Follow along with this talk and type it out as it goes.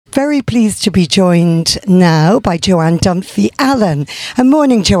very pleased to be joined now by Joanne Dunphy-Allen. And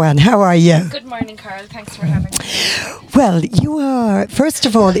morning, Joanne. How are you? Good morning, Carol. Thanks for having me. Well, you are, first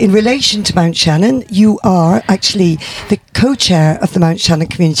of all, in relation to Mount Shannon, you are actually the co-chair of the Mount Shannon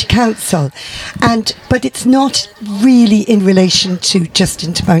Community Council. But it's not really in relation to just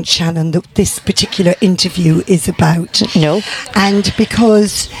into Mount Shannon that this particular interview is about. No. And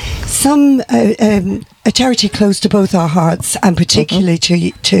because a charity close to both our hearts, and particularly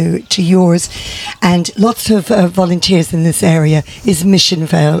to yours, and lots of volunteers in this area, is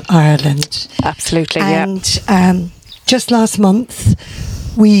Missionvale Ireland. Absolutely, and just last month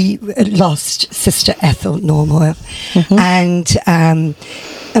we lost Sister Ethel Normoyle, and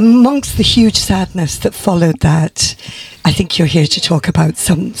amongst the huge sadness that followed that, I think you're here to talk about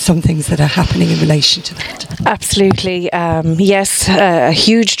some things that are happening in relation to that. Absolutely. Yes, a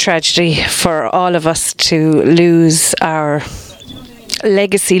huge tragedy for all of us to lose our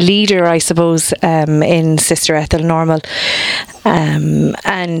legacy leader, I suppose, in Sister Ethel Normoyle.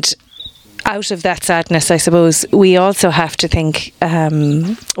 And out of that sadness, I suppose, we also have to think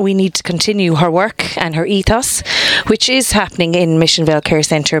we need to continue her work and her ethos, which is happening in Missionvale Care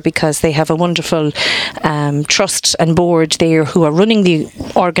Centre, because they have a wonderful trust and board there who are running the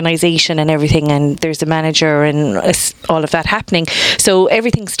organisation and everything, and there's a manager and all of that happening. So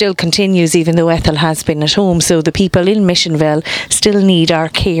everything still continues, even though Ethel has been at home. So the people in Missionvale still need our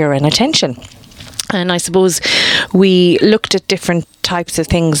care and attention. And I suppose we looked at different types of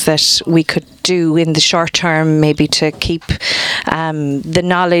things that we could do in the short term, maybe to keep the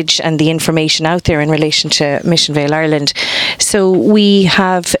knowledge and the information out there in relation to Missionvale Ireland. So we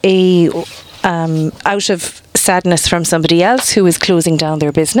have out of sadness from somebody else who is closing down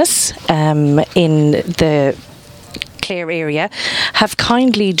their business in the Clare area, have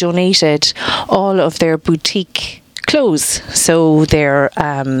kindly donated all of their boutique clothes. So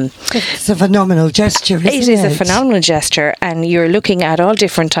it's a phenomenal gesture, isn't it? It is a phenomenal gesture, and you're looking at all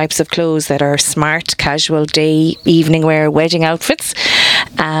different types of clothes that are smart, casual, day, evening wear, wedding outfits,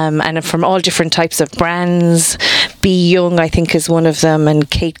 and from all different types of brands. Be Young, I think, is one of them, and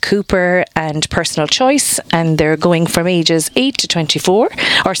Kate Cooper and Personal Choice, and they're going from ages 8 to 24,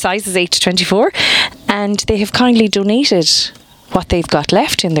 or sizes 8 to 24, and they have kindly donated what they've got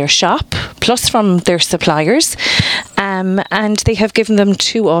left in their shop, plus from their suppliers, and they have given them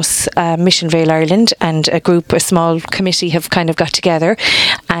to us, Missionvale Ireland, and a small committee have kind of got together,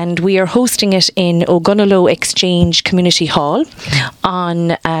 and we are hosting it in Ogonnelloe Exchange Community Hall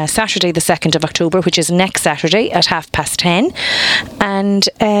on Saturday the 2nd of October, which is next Saturday at 10:30, and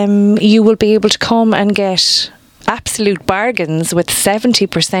you will be able to come and get absolute bargains with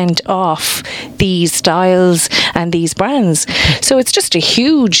 70% off these styles and these brands. So it's just a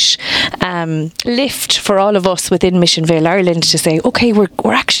huge lift for all of us within Missionvale Ireland to say, okay,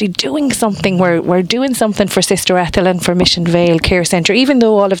 we're actually doing something. We're doing something for Sister Ethel and for Missionvale Care Centre, even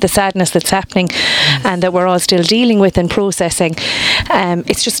though all of the sadness that's happening and that we're all still dealing with and processing.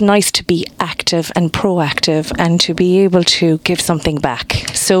 It's just nice to be active and proactive and to be able to give something back.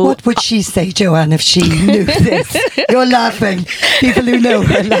 So what would she say, Joanne, if she knew this? You're laughing. People who know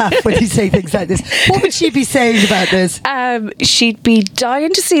her laugh when you say things like this. What would she be saying about this? She'd be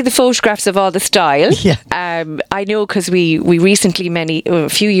dying to see the photographs of all the style. Yeah. I know, because we recently, a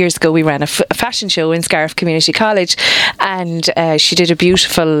few years ago, we ran a fashion show in Scariff Community College, and she did a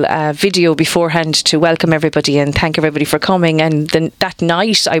beautiful video beforehand to welcome everybody and thank everybody for coming. And then that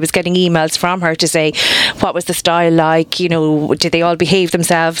night I was getting emails from her to say, what was the style like? You know, did they all behave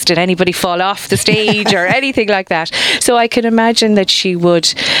themselves? Did anybody fall off the stage or anything like that? So I can imagine that she would,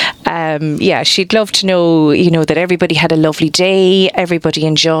 she'd love to know, that everybody had a lovely day, everybody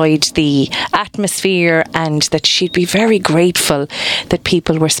enjoyed the atmosphere, and that she'd be very grateful that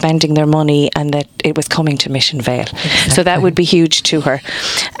people were spending their money and that it was coming to Missionvale. Exactly. So that would be huge to her.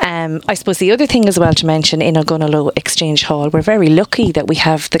 I suppose the other thing as well to mention, in Ogonnelloe Exchange Hall, we're very lucky that we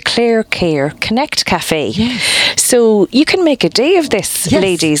have the Clare Care Connect Cafe. Yes. So you can make a day of this,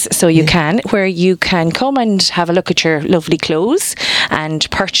 ladies. So you can, where you can come and have a look at your lovely clothes and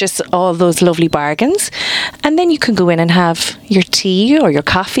purchase all those lovely bargains, and then you can go in and have your tea or your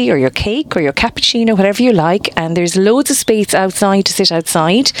coffee or your cake or your cappuccino, whatever you like, and there's loads of space outside to sit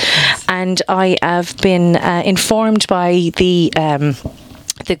outside. And I have been informed by the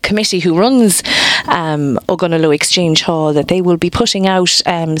committee who runs Ogonnelloe Exchange Hall that they will be putting out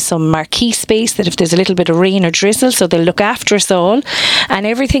some marquee space, that if there's a little bit of rain or drizzle, so they'll look after us all, and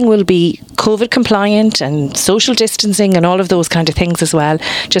everything will be COVID compliant and social distancing and all of those kind of things as well,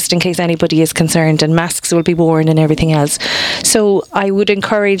 just in case anybody is concerned, and masks will be worn and everything else. So I would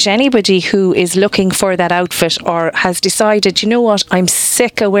encourage anybody who is looking for that outfit or has decided, you know what, I'm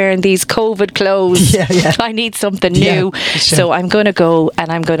sick of wearing these COVID clothes. I need something new. Sure. So I'm going to go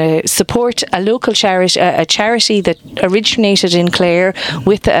and I'm going to support a local charity, a charity that originated in Clare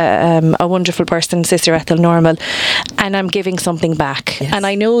with a wonderful person, Sister Ethel Normal, and I'm giving something back. Yes. And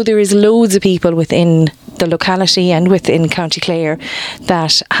I know there is loads of people within the locality and within County Clare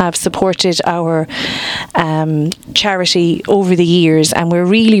that have supported our charity over the years, and we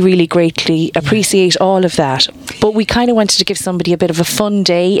really, really greatly appreciate all of that. But we kind of wanted to give somebody a bit of a fun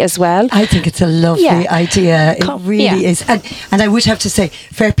day as well. I think it's a lovely idea. It really is. And I would have to say,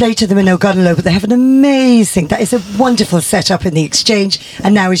 fair play to them in O'Gonlow, but they have that is a wonderful setup in the Exchange,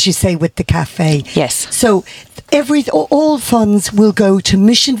 and now, as you say, with the cafe. Yes. So all funds will go to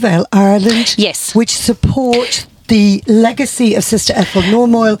Mission Vale Ireland, yes, which support the legacy of Sister Ethel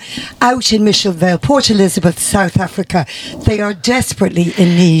Normoyle out in Mission Vale, Port Elizabeth, South Africa. They are desperately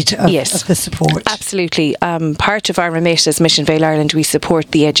in need of the support. Absolutely. Part of our remit as Mission Vale Ireland, we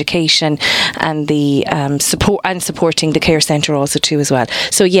support the education and the supporting the care centre also too as well.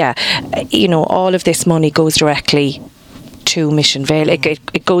 So all of this money goes directly to Mission Vale.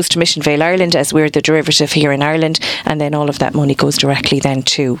 It goes to Mission Vale Ireland, as we're the derivative here in Ireland, and then all of that money goes directly then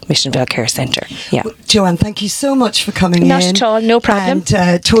to Mission Vale Care Centre. Yeah. Well, Joanne, thank you so much for coming Not at all, no problem.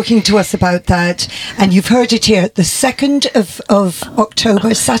 And talking to us about that. And you've heard it here, the 2nd of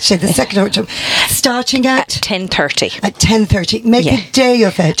October, Saturday, the 2nd of October, starting at 10:30. At 10:30. Make a day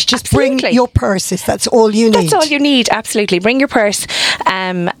of it. Just bring your purses. That's all you need. That's all you need, absolutely. Bring your purse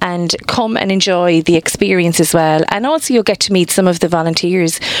and come and enjoy the experience as well. And also you'll get to meet some of the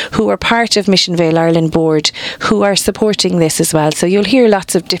volunteers who are part of Mission Vale Ireland Board who are supporting this as well. So you'll hear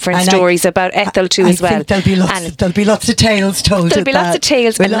lots of different stories about Ethel too as well. I think there'll be lots of tales told. There'll be lots of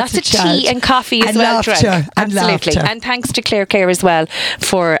tales and lots of tea and coffee as well. Absolutely. And thanks to Clare Care as well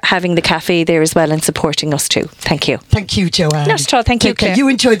for having the cafe there as well and supporting us too. Thank you. Thank you, Joanne. Not at all. Thank you, Claire. You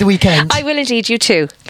enjoy the weekend. I will indeed. You too.